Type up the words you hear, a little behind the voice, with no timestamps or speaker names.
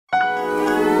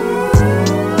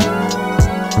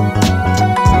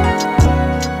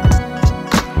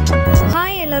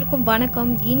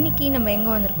வணக்கம். இன்னைக்கு நம்ம எங்கே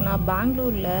வந்திருக்கோம்னா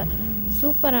பெங்களூரில்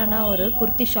சூப்பரான ஒரு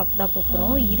குர்த்தி ஷாப் தான்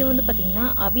போகிறோம். இது வந்து பார்த்திங்கன்னா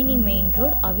அவினி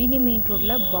மெயின்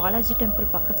ரோடில் பாலாஜி டெம்பிள்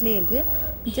பக்கத்துலேயே இருக்குது.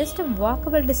 ஜஸ்ட்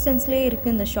வாக்கபிள் டிஸ்டன்ஸ்லேயே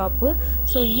இருக்குது இந்த ஷாப்பு.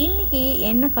 ஸோ இன்றைக்கி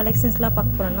என்ன கலெக்ஷன்ஸ்லாம்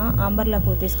பார்க்க போகிறோன்னா அம்பர்லா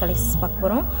குர்த்திஸ் கலெக்ஷன்ஸ் பார்க்க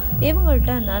போகிறோம்.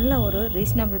 இவங்கள்ட்ட நல்ல ஒரு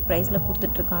ரீசனபிள் ப்ரைஸில்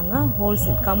கொடுத்துட்ருக்காங்க.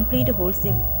 Complete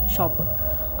wholesale shop.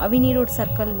 அவினி ரோட்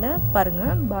சர்க்கிளில்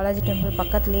பாருங்கள், பாலாஜி டெம்பிள்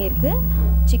பக்கத்துலேயே இருக்குது.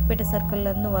 சிக்பேட்டை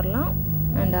சர்க்கிள்லேருந்து வரலாம்.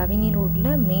 அண்ட் அவினி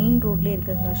ரோட்டில் மெயின் ரோட்லேயே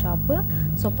இருக்குதுங்க ஷாப்பு.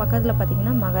 ஸோ பக்கத்தில்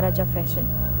பார்த்தீங்கன்னா மகாராஜா ஃபேஷன்.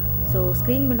 ஸோ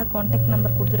ஸ்க்ரீன் மேலே காண்டாக்ட்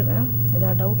நம்பர் கொடுத்துருக்கேன்.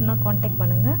 ஏதாவது டவுட்னா காண்டாக்ட்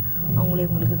பண்ணுங்கள், அவங்களே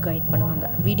உங்களுக்கு கைட் பண்ணுவாங்க.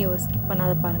 வீடியோவை ஸ்கிப்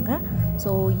பண்ணாத பாருங்கள்.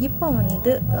 ஸோ இப்போ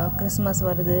வந்து கிறிஸ்மஸ்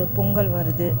வருது, பொங்கல்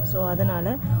வருது. ஸோ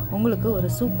அதனால் உங்களுக்கு ஒரு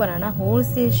சூப்பரான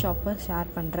ஹோல்சேல் ஷாப்பை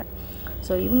ஷேர் பண்ணுறேன்.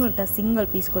 ஸோ இவங்கள்ட்ட சிங்கிள்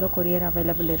பீஸ் கூட கொரியர்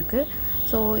அவைலபிள் இருக்குது.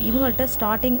 ஸோ இவங்கள்ட்ட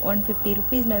ஸ்டார்டிங் 150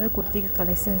 ருபீஸ்லேருந்து குர்த்திஸ்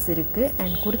கலெக்ஷன்ஸ் இருக்குது.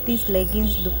 அண்ட் குர்த்திஸ்,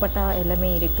 லெகின்ஸ், துப்பட்டா எல்லாமே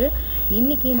இருக்குது.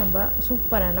 இன்றைக்கி நம்ம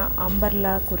சூப்பரான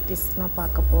அம்பர்லா குர்த்திஸ்லாம்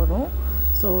பார்க்க போகிறோம்.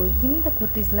 ஸோ இந்த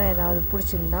குர்த்திஸில் ஏதாவது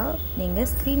பிடிச்சிருந்தா நீங்கள்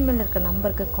ஸ்க்ரீன் மேலே இருக்க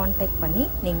நம்பருக்கு காண்டாக்ட் பண்ணி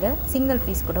நீங்கள் சிங்கிள்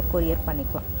பீஸ் கூட கொரியர்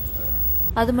பண்ணிக்கலாம்.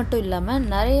 அது மட்டும் இல்லாமல்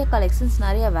நிறைய கலெக்ஷன்ஸ்,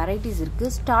 நிறைய வெரைட்டிஸ்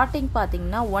இருக்குது. ஸ்டார்டிங்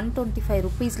பார்த்தீங்கன்னா 125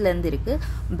 ருபீஸ்லேருந்து இருக்குது.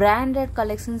 பிராண்டட்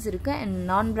கலெக்ஷன்ஸ் இருக்குது அண்ட்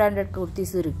நான் பிராண்டட்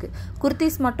குர்த்திஸும் இருக்குது.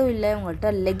 குர்த்திஸ் மட்டும் இல்லை,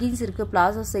 உங்கள்கிட்ட லெகின்ஸ் இருக்குது,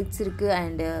 பிளாசோ செட்ஸ் இருக்குது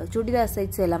அண்டு சுடிதார்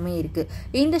செட்ஸ் எல்லாமே இருக்குது.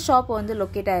 இந்த ஷாப் வந்து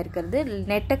லொக்கேட் ஆகிருக்கிறது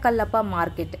நெட்டக்கல்லப்பா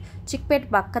மார்க்கெட்,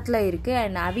 சிக்பேட் பக்கத்தில் இருக்குது.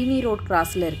 அண்ட் அவினி ரோட்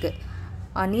கிராஸில் இருக்குது.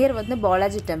 நியர் வந்து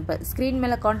பாலாஜி டெம்பிள். ஸ்க்ரீன்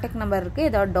மேலே காண்டாக்ட் நம்பர் இருக்குது.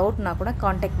 ஏதாவது டவுட்னா கூட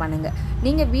காண்டாக்ட் பண்ணுங்கள்.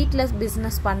 நீங்கள் வீட்டில்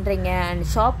பிஸ்னஸ் பண்ணுறீங்க அண்ட்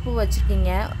ஷாப்பு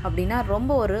வச்சுருக்கீங்க அப்படின்னா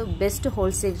ரொம்ப ஒரு பெஸ்ட்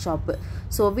ஹோல்சேல் ஷாப்பு.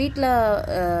 ஸோ வீட்டில்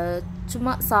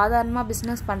சும்மா சாதாரணமாக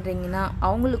பிஸ்னஸ் பண்ணுறீங்கன்னா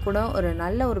அவங்களுக்கு கூட ஒரு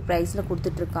நல்ல ஒரு ப்ரைஸில்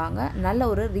கொடுத்துட்ருக்காங்க. நல்ல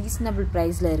ஒரு ரீசனபிள்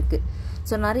ப்ரைஸில் இருக்குது.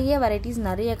 ஸோ நிறைய வெரைட்டிஸ்,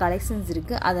 நிறைய கலெக்ஷன்ஸ்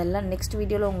இருக்குது. அதெல்லாம் நெக்ஸ்ட்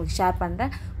வீடியோவில் உங்களுக்கு ஷேர்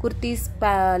பண்ணுறேன். Kurtis,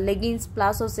 leggings,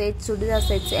 palazzo sets, churidar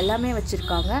sets எல்லாமே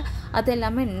வச்சுருக்காங்க. அது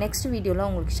எல்லாமே நெக்ஸ்ட் வீடியோவில்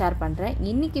உங்களுக்கு ஷேர் பண்ணுறேன்.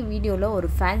 இன்றைக்கி வீடியோவில் ஒரு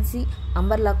ஃபேன்சி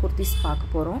அம்பர்லா குர்த்திஸ்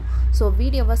பார்க்க போகிறோம். ஸோ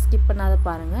வீடியோவை ஸ்கிப் பண்ணாத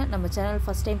பாருங்கள். நம்ம சேனல்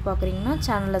ஃபஸ்ட் டைம் பார்க்குறீங்கன்னா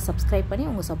சேனலை சப்ஸ்கிரைப் பண்ணி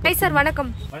உங்கள் சப்போர்ட். சார்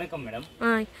வணக்கம். வணக்கம் madam.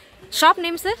 Shop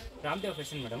name sir? Ramdev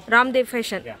fashion madam. Ramdev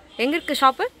fashion. எங்க இருக்கு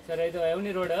ஷாப்? சார் இது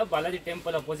அவனி ரோடு பாலாஜி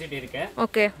டெம்பிள் ஆப்போசிட் இருக்கு.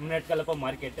 ஓகே. நெட்டக்கல்லப்பா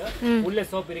மார்க்கெட். உள்ள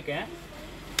ஷாப் இருக்கு.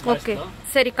 ஓகே.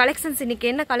 சரி, கலெக்ஷன்ஸ் இன்னைக்கு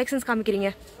என்ன கலெக்ஷன்ஸ் காமிக்கிறீங்க?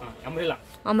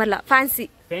 அம்பர்லா ஃபேன்சி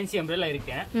அம்பரெல்லா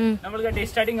இருக்கு. நமக்கு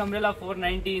ஸ்டார்டிங் அம்பரெல்லா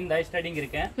 490 இந்த ஸ்டார்டிங்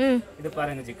இருக்கு. இது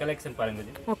பாருங்க ஜி, கலெக்ஷன் பாருங்க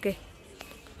G. Okay.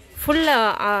 Full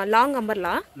long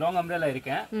umbrella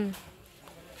இருக்கு.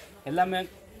 எல்லாமே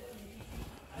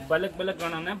பலக்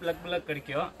வேணும்னா பலக்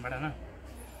கிடைக்கும் மேடம்.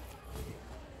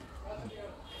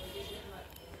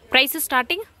 பிரைஸ்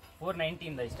ஸ்டார்டிங் 490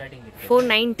 இந்த ஸ்டார்டிங் இருக்கு.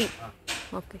 490.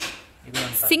 ஓகே.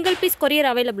 சிங்கிள் பீஸ் கொரியர்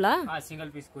அவைலபிளா?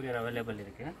 சிங்கிள் பீஸ் கொரியர் அவைலபிள்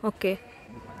இருக்கு. ஓகே.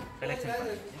 கலெக்ஷன்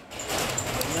பாருங்க.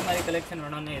 இந்த மாதிரி கலெக்ஷன்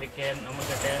வேணும்னா இருக்கு.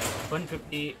 நம்மகிட்ட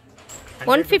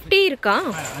 150 இருக்கா?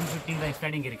 150 இந்த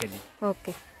ஸ்டார்டிங் இருக்கு.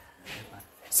 ஓகே.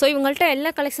 ஸோ இவங்கள்ட்ட எல்லா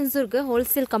கலெக்ஷன்ஸும் இருக்குது.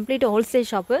 Wholesale, complete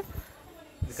wholesale shop.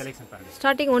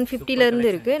 Starting 150லேருந்து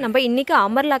இருக்குது. நம்ம இன்றைக்கி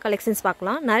அம்பர்லா கலெக்ஷன்ஸ்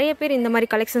பார்க்கலாம். நிறைய பேர் இந்த மாதிரி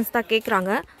கலெக்ஷன்ஸ் தான்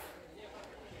கேட்குறாங்க.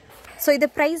 ஸோ இது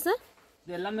ப்ரைஸு?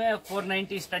 இது எல்லாமே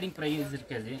 490 ஸ்டார்டிங் ப்ரைஸ்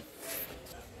இருக்குது.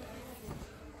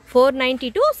 490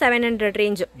 to 700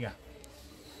 ரேஞ்சு.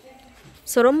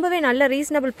 ஸோ ரொம்பவே நல்ல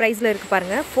ரீசனபிள் ப்ரைஸில் இருக்குது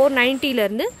பாருங்கள்.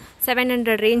 490லேருந்து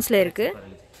 700 ரேஞ்சில் இருக்குது.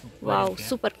 Wow,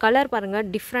 super. கலர் பாருங்கள்,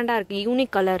 டிஃப்ரெண்ட்டாக இருக்குது,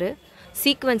 unique colour.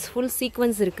 Sequence, full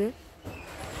sequence இருக்குது.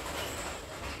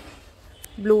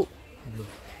 ப்ளூ,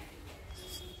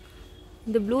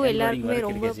 இந்த ப்ளூ எல்லாருக்குமே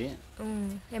ரொம்ப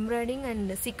எம்ப்ராய்டிங்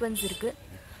அண்ட் சீக்வன்ஸ் இருக்குது.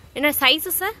 என்ன size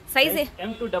sir? Size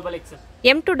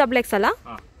M2XL.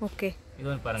 Okay.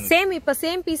 Same இப்போ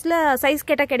சேம் பீஸ்ல சைஸ்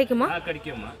கேட்டா கிடைக்குமா?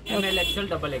 கிடைக்குமா? ML XL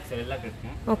XXL எல்லாம்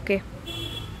கிடைக்கும். ஓகே.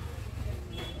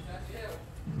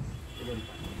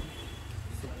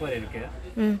 சூப்பர் இருக்கு.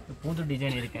 புது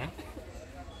டிசைன் இருக்கு.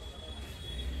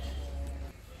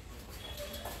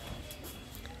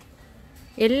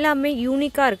 எல்லாமே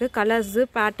யூனிக்காக இருக்குது, கலர்ஸு,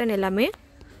 பேட்டர்ன் எல்லாமே.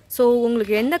 ஸோ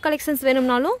உங்களுக்கு எந்த கலெக்ஷன்ஸ்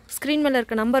வேணும்னாலும் ஸ்க்ரீன் மேலே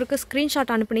இருக்க நம்பருக்கு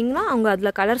ஸ்க்ரீன்ஷாட் அனுப்புனீங்கன்னா அவங்க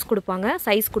அதில் கலர்ஸ் கொடுப்பாங்க,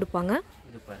 சைஸ் கொடுப்பாங்க.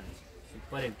 இது பாருங்க,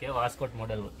 சூப்பர் இருக்கு. வாஸ்கோட்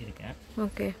மாடல் இருக்கு.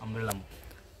 ஓகே. அம்பரெல்லா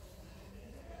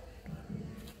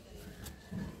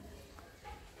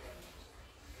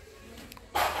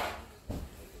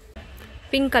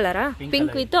பிங்க் கலரா?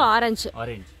 Pink with orange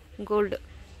gold.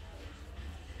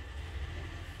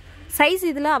 Size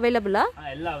இதுல அவைலபிளா?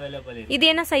 எல்லாம் அவைலபிள் இருக்கு. இது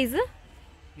என்ன சைஸ்?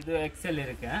 இது XL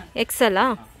இருக்கு. XL-ஆ?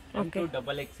 Okay.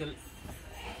 XXL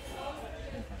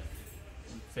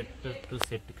set to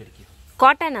set கிடைக்கும்.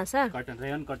 காட்டனா சார்? காட்டன்,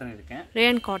 ரேயான் காட்டன் இருக்கு.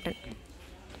 Rayon cotton.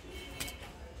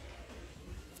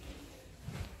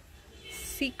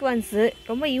 சீக்வன்ஸு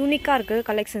ரொம்ப யூனிக்காக இருக்குது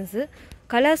கலெக்ஷன்ஸு.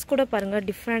 கலர்ஸ் கூட பாருங்கள்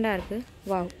டிஃப்ரெண்ட்டாக இருக்குது.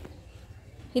 வாவ்.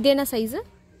 இது என்ன சைஸு?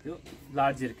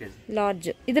 லார்ஜ் இருக்கு. லார்ஜ்.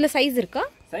 இதில் சைஸ் இருக்கா?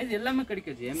 சைஸ் எல்லாமே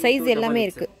கிடைக்குது. சைஸ் எல்லாமே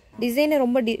இருக்குது. டிசைனே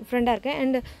ரொம்ப டிஃப்ரெண்ட்டாக இருக்குது.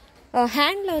 அண்ட்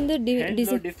ஹேண்டில் வந்து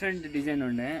டிஃப்ரெண்ட் டிசைன்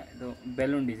ஒன்று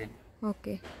பெலூன் டிசைன்.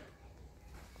 ஓகே.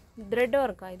 த்ரெட்டும்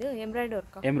இருக்கா? இது எம்ப்ராய்டரி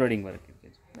இருக்கா? எம்ப்ராய்டிங் ஒர்க்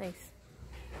இருக்கு. நைஸ்.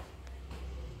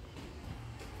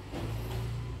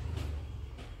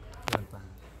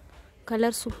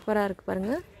 கலர் சூப்பராக இருக்குது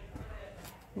பாருங்கள்.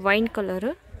 Wine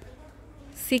colour,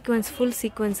 sequence, full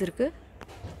sequence இருக்குது.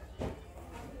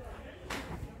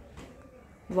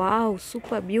 Wow,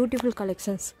 super beautiful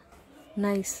collections.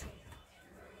 Nice.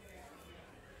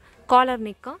 Collar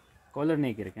நெக்கா? Collar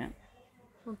neck இருக்கேன்.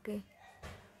 ஓகே.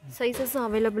 சைஸஸும்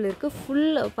அவைலபிள் இருக்குது. ஃபுல்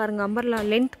பாருங்கள், அம்பர்லா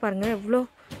லென்த் பாருங்கள் எவ்வளோ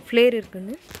ஃப்ளேர்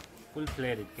இருக்குன்னு. ஃபுல்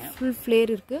ஃப்ளேர் இருக்கு. ஃபுல்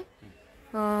ஃப்ளேர் இருக்குது.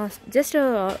 ஜஸ்ட்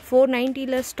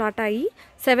 490 ஸ்டார்ட் ஆகி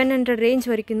 700 ரேஞ்ச்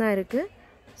வரைக்கும் தான் இருக்குது.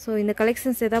 ஸோ இந்த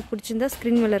கலெக்ஷன்ஸ் எதாவது பிடிச்சிருந்தா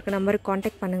ஸ்க்ரீன் மேலே இருக்க நம்பருக்கு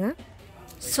காண்டாக்ட் பண்ணுங்கள்.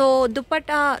 So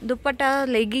dupatta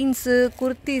leggings,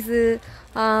 kurtis,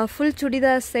 full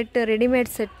churidar set,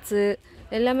 readymade sets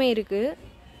எல்லாமே இருக்குது.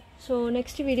 ஸோ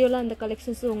நெக்ஸ்ட் வீடியோவில் அந்த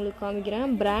கலெக்ஷன்ஸு உங்களுக்கு காமிக்கிறேன்.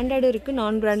 பிராண்டட் இருக்குது,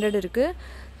 நான் பிராண்டட் இருக்குது.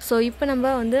 ஸோ இப்போ நம்ம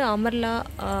வந்து அமர்லா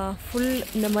ஃபுல்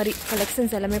இந்த மாதிரி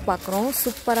கலெக்ஷன்ஸ் எல்லாமே பார்க்குறோம்.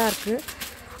 சூப்பராக இருக்குது.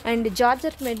 அண்ட்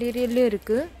ஜார்ஜெட் மெட்டீரியல்லையும்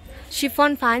இருக்குது.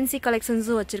 ஷிஃபான் ஃபேன்சி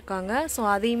கலெக்ஷன்ஸும் வச்சுருக்காங்க. ஸோ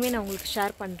அதையுமே நான் உங்களுக்கு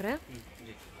ஷேர் பண்ணுறேன்.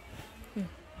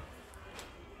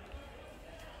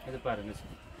 இது பாருங்க.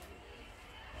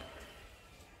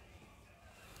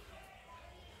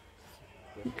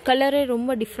 கலரே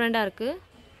ரொம்ப டிஃப்ரெண்ட்டாக இருக்குது.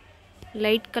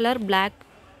 லைட் கலர், பிளாக்,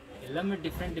 எல்லாமே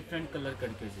டிஃப்ரெண்ட் கலர்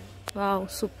கிடைக்குது. Wow,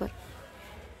 super.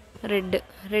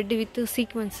 Red with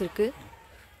sequins இருக்குது.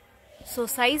 ஸோ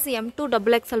சைஸ் M2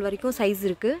 XXL வரைக்கும் சைஸ்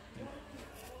இருக்குது.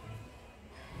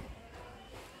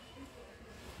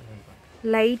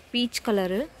 Light peach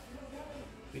colour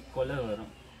with collar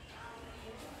வரும்.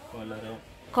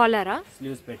 காலரா?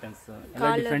 ஸ்லீவ்ஸ் பேட்டர்ன்ஸ்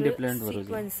எல்லாம் டிஃப்ரெண்ட் வரும்.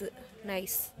 Sequence.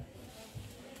 Nice.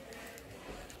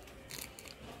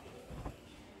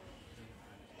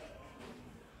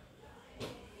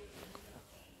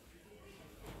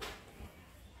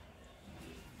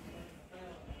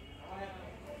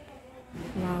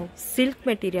 Wow, silk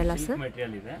மெட்டீரியலா sir?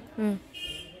 Material இது.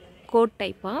 கோட்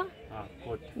டைப்பா?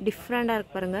 கோட். டிஃப்ரெண்டாக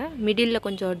இருக்கு பாருங்கள். மிடில்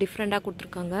கொஞ்சம் டிஃப்ரெண்டாக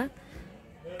கொடுத்துருக்காங்க.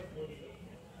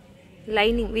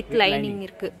 லைனிங் வித்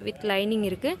லைனிங்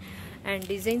இருக்குது. அண்ட்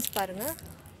டிசைன்ஸ் பாருங்கள்.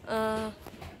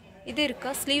 இது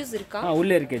இருக்கா? ஸ்லீவ்ஸ் இருக்கா?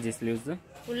 உள்ளே இருக்கு. ஸ்லீவ்ஸ்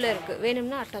உள்ளே இருக்குது.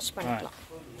 வேணும்னா அட்டாச் பண்ணிக்கலாம்.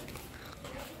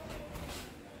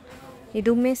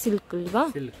 இதுவுமே சில்க் இல்லைவா?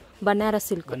 பனாரஸ்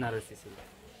சில்க்.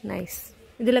 நைஸ்.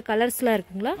 இதில் கலர்ஸ்லாம்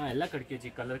இருக்குங்களா? எல்லாம்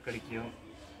கிடைக்கும். கலர் கிடைக்கும்.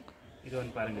 இது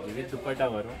வந்து பாருங்க, வித் துப்பட்டா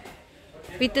வரும்.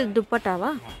 வித் துப்பட்டாவா?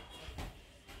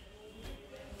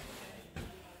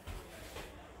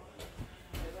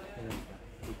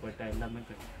 துப்பட்டா எல்லாமே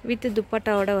வித்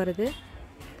துப்பட்டாவோட வருது.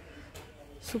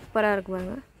 சூப்பராக இருக்கு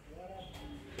பாருங்க.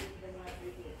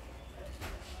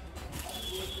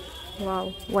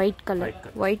 Wow, white colour,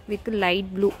 white with light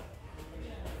blue.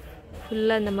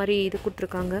 ஃபுல்லாக இந்த மாதிரி இது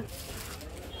கொடுத்துருக்காங்க.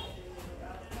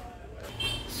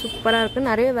 சூப்பராக இருக்குது.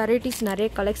 நிறைய வெரைட்டிஸ், நிறைய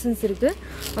கலெக்ஷன்ஸ் இருக்குது.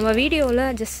 நம்ம வீடியோவில்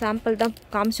ஜஸ்ட் சாம்பிள் தான்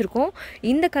காமிச்சிருக்கோம்.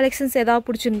 இந்த கலெக்ஷன்ஸ் எதாவது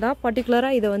பிடிச்சிருந்தா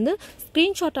பர்டிகுலராக இதை வந்து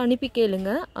ஸ்க்ரீன்ஷாட் அனுப்பி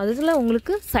கேளுங்க. அதில்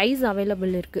உங்களுக்கு சைஸ்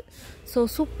அவைலபிள் இருக்குது. ஸோ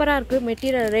சூப்பராக இருக்குது.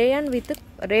 Material rayon with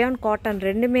rayon cotton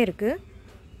ரெண்டுமே இருக்குது.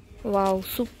 Wow,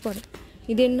 super.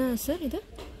 இது என்ன சார்? இது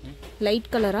லைட்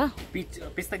கலரா?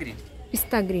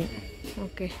 பிஸ்தா கிரீன்.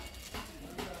 ஓகே.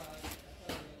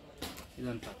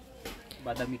 இது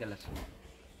பாதாமி colour.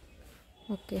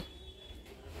 Okay.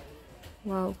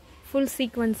 Wow, full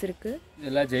sequence இருக்குது.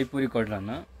 இதெல்லாம் Jaipuri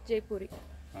காட்டலாம்னா?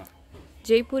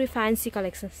 Jaipuri fancy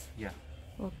collections.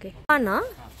 Okay. ஆனா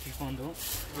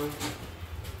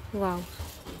வாவ்,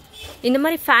 இந்த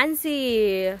மாதிரி ஃபேன்சி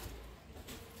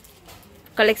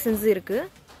கலெக்ஷன்ஸ் இருக்குது.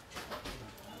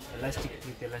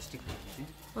 எலாஸ்டிக்.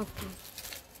 ஓகே.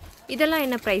 இதெல்லாம்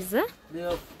என்ன price?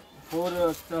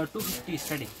 250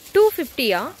 starting.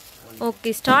 250யா? Okay.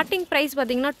 Starting price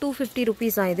பார்த்தீங்கன்னா 250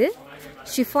 ருபீஸ் தான். இது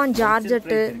ஷிஃபான்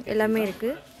ஜார்ஜெட்டு எல்லாமே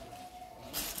இருக்குது.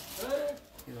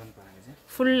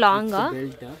 ஃபுல் லாங்கா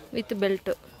வித்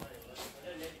பெல்ட்டு.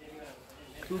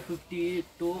 250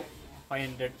 to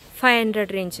 500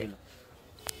 range.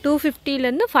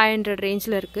 250லேருந்து 500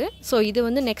 ரேஞ்சில் இருக்குது. ஸோ இது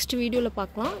வந்து நெக்ஸ்ட் வீடியோவில்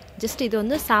பார்க்கலாம். ஜஸ்ட் இது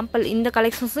வந்து சாம்பிள். இந்த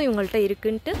கலெக்ஷன்ஸும் இவங்கள்ட்ட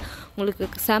இருக்குன்ட்டு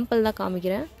உங்களுக்கு சாம்பிள் தான்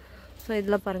காமிக்கிறேன். ஸோ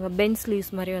இதில் பாருங்கள், பென்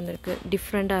ஸ்லீவ்ஸ் மாதிரி வந்திருக்கு.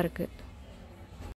 டிஃப்ரெண்ட்டாக இருக்குது.